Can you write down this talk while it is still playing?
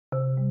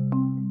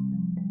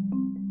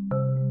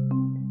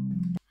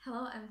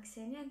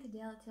Ksenia, and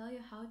today I'll tell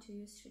you how to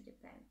use 3D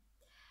pen.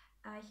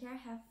 Here I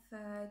have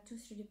two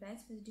 3D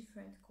pens with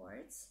different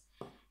cords,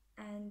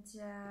 and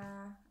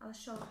I'll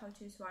show how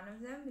to use one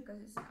of them because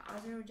the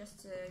other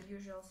just a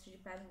usual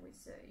 3D pen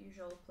with a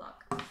usual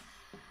plug.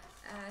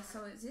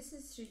 So this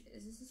is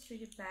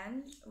 3D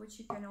pen, which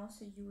you can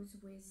also use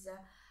with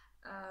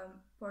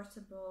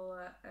portable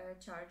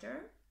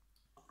charger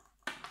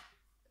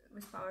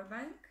with power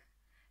bank.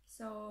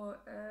 So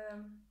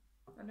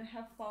I don't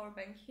have power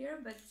bank here,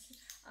 but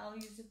I'll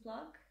use the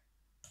plug,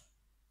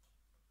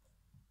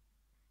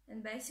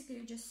 and basically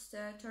you just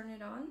turn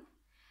it on,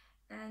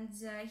 and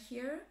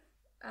here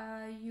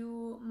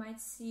you might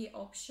see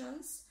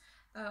options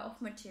of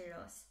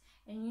materials,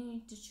 and you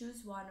need to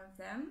choose one of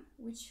them,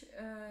 which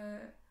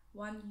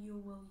one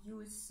you will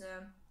use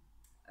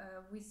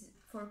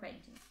for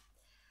painting.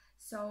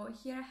 So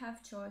here I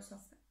have choice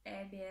of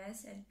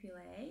ABS and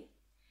PLA.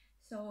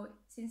 So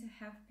since I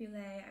have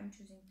PLA, I'm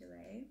choosing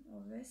PLA,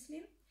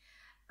 obviously.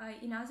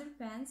 In other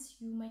pens,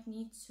 you might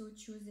need to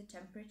choose the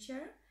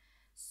temperature.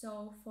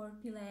 So for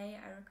PLA,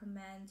 I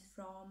recommend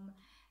from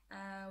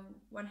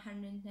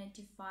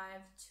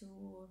 195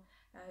 to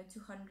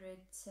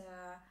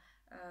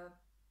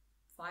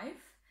 205,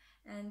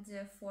 and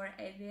for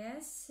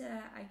ABS,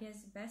 I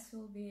guess the best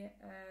will be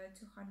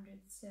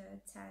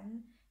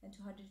 210 and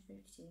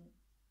 215.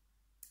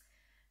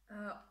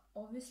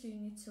 Obviously you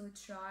need to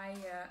try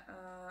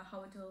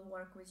how it will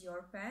work with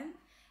your pen,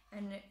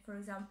 and for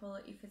example,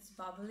 if it's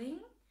bubbling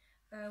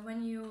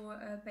when you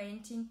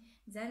painting,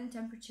 then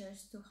temperature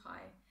is too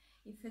high.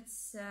 If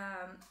it's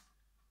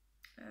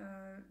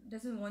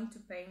doesn't want to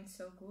paint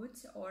so good,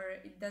 or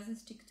it doesn't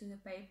stick to the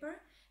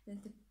paper,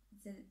 then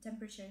the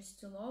temperature is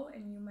too low,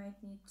 and you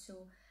might need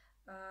to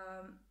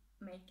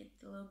make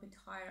it a little bit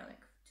higher,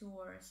 like 2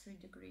 or 3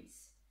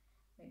 degrees,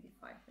 maybe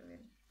 5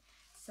 even.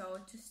 So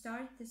to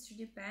start the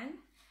 3D pen,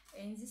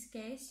 in this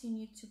case you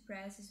need to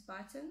press this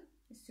button,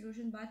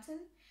 extrusion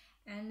button,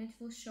 and it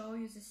will show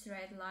you this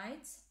red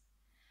light.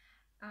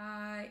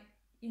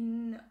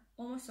 In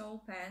almost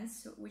all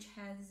pens which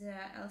has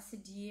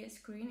LCD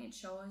screen, it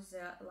shows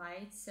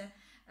lights,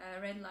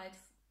 red light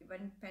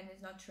when pen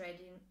is not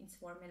ready, it's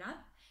warming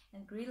up,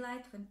 and green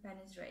light when pen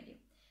is ready.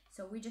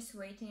 So we're just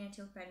waiting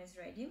until pen is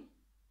ready.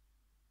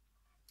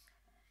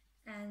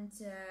 And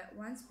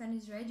once pen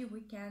is ready,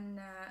 we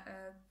can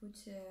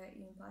put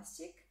in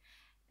plastic,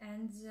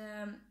 and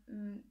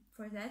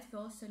for that we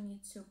also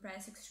need to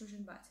press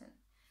extrusion button.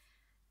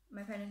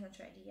 My pen is not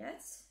ready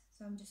yet,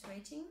 so I'm just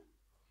waiting.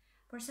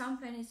 For some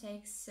pen it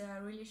takes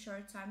a really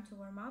short time to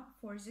warm up.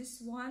 For this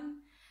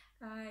one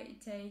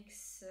it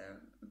takes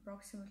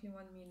approximately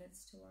 1 minute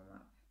to warm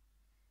up,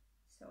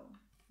 so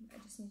I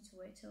just need to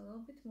wait a little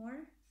bit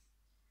more.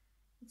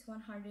 It's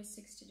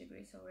 160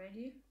 degrees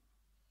already.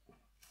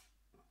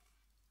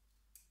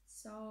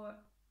 So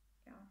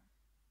yeah,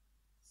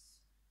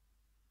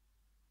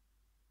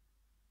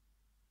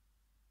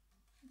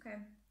 okay,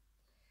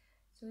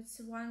 so it's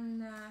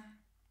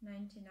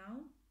 190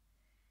 now,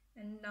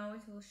 and now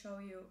it will show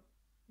you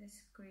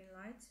this green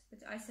light,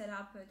 but I set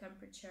up a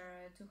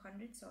temperature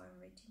 200, so I'm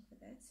waiting for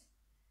that.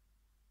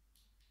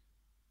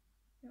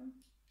 Yeah.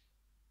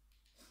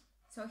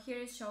 So here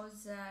it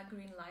shows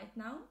green light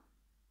now.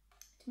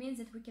 It means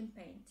that we can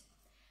paint.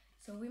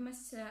 So we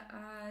must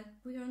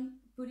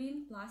put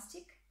in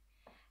plastic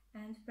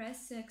and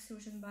press the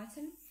extrusion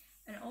button,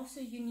 and also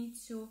you need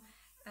to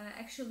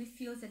actually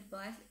feel that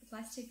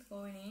plastic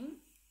going in,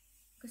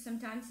 because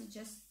sometimes it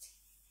just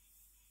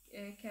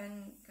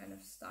can kind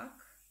of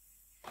stuck.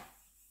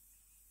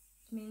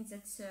 It means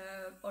that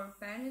our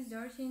pen is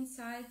dirty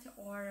inside,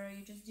 or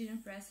you just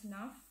didn't press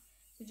enough.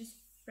 So just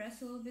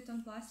press a little bit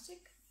on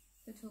plastic,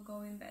 so it will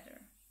go in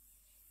better.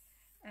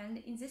 And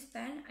in this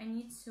pen I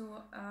need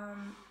to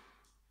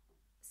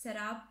set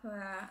up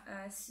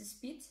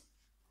speed.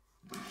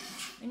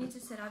 I need to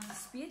set up the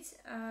speed,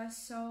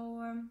 so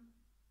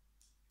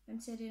I'm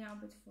setting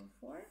up it for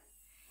 4.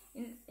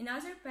 In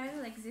other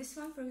pen like this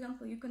one, for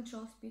example, you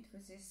control speed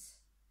with this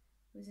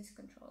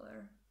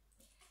controller.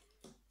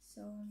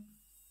 So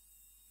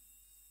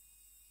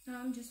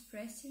now I'm just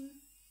pressing.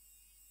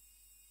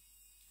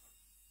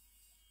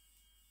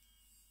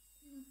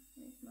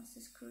 It must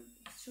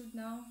extrude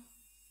now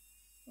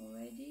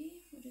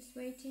already. We're just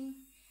waiting.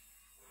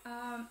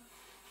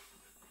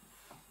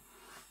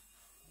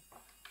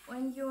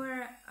 When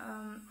you're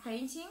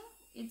painting,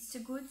 it's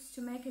good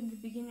to make in the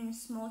beginning a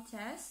small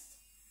test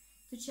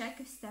to check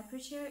if the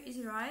temperature is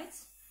right.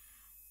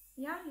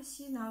 Yeah, you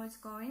see now it's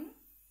going,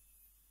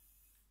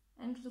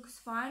 and it looks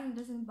fine, it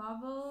doesn't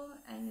bubble,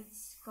 and it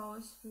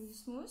goes really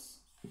smooth.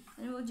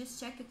 And we'll just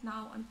check it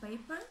now on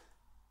paper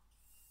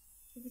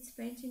if it's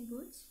painting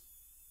good.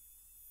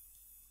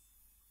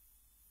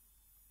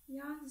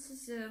 Yeah, this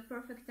is a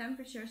perfect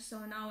temperature,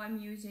 so now I'm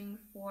using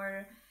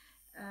for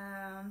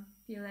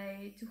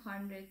PLA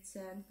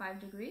 205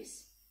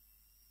 degrees.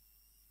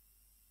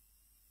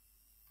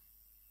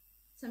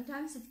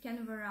 Sometimes it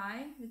can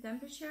vary the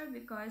temperature,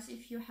 because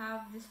if you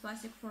have this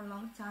plastic for a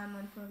long time,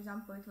 and for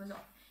example it was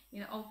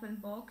in an open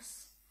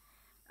box,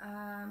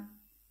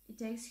 it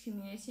takes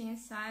humidity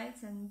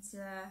inside, and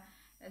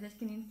that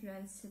can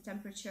influence the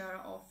temperature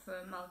of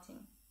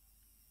melting.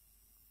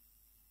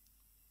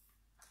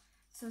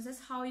 So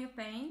that's how you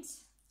paint.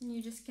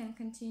 You just can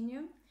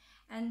continue,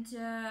 and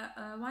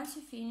once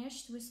you're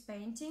finished with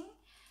painting,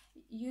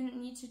 you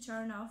need to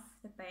turn off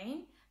the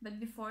paint, but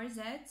before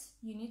that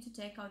you need to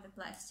take out the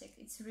plastic.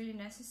 It's really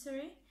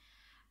necessary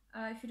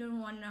if you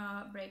don't want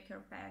to break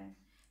your pen.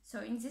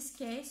 So in this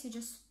case, you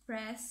just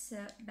press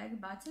back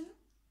button,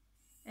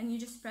 and you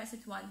just press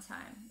it one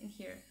time in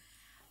here.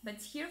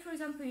 But here, for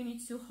example, you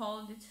need to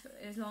hold it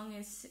as long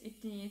as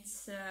it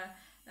needs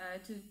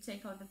to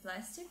take out the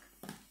plastic.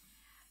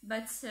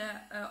 But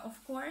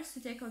of course, to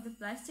take out the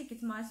plastic,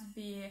 it must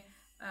be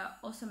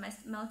also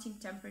melting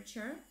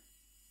temperature,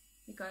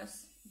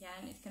 because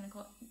again, it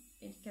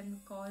can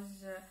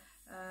cause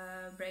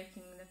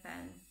breaking the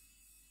pen.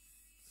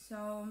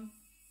 So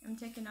I'm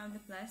taking out the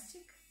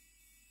plastic.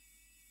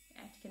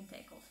 It can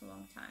take also a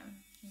long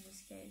time in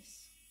this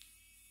case.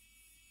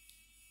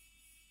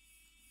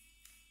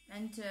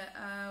 And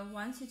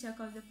once you take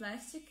out the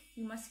plastic,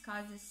 you must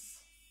cut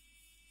this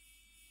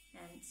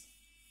end.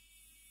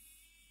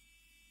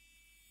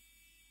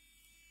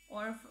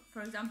 Or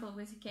for example,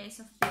 with the case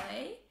of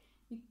clay,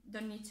 you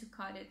don't need to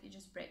cut it, you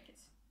just break it,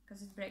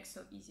 because it breaks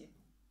so easy.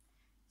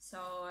 So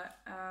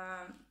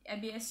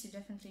ABS you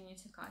definitely need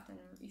to cut, and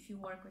if you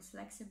work with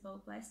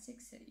flexible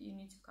plastics, you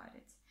need to cut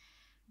it.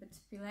 But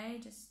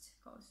Pillet just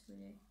goes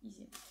really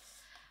easy.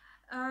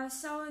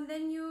 So and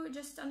then you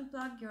just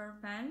unplug your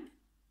pen,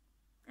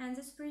 and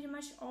that's pretty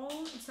much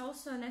all. It's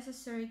also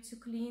necessary to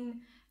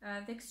clean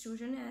the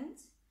extrusion end,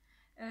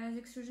 the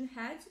extrusion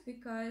head,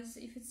 because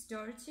if it's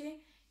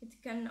dirty,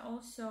 it can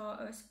also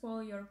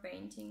spoil your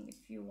painting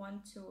if you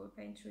want to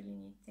paint really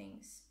neat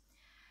things.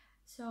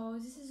 So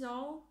this is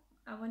all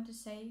I want to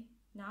say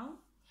now.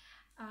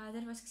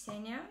 That was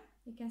Ksenia.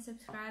 You can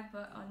subscribe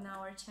on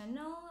our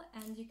channel,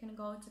 and you can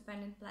go to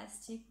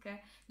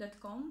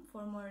penandplastic.com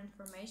for more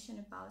information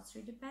about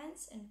 3D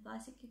pens and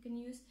plastic you can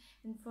use,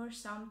 and for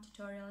some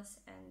tutorials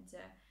and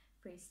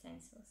free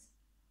stencils.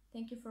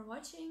 Thank you for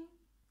watching.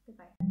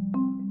 Goodbye.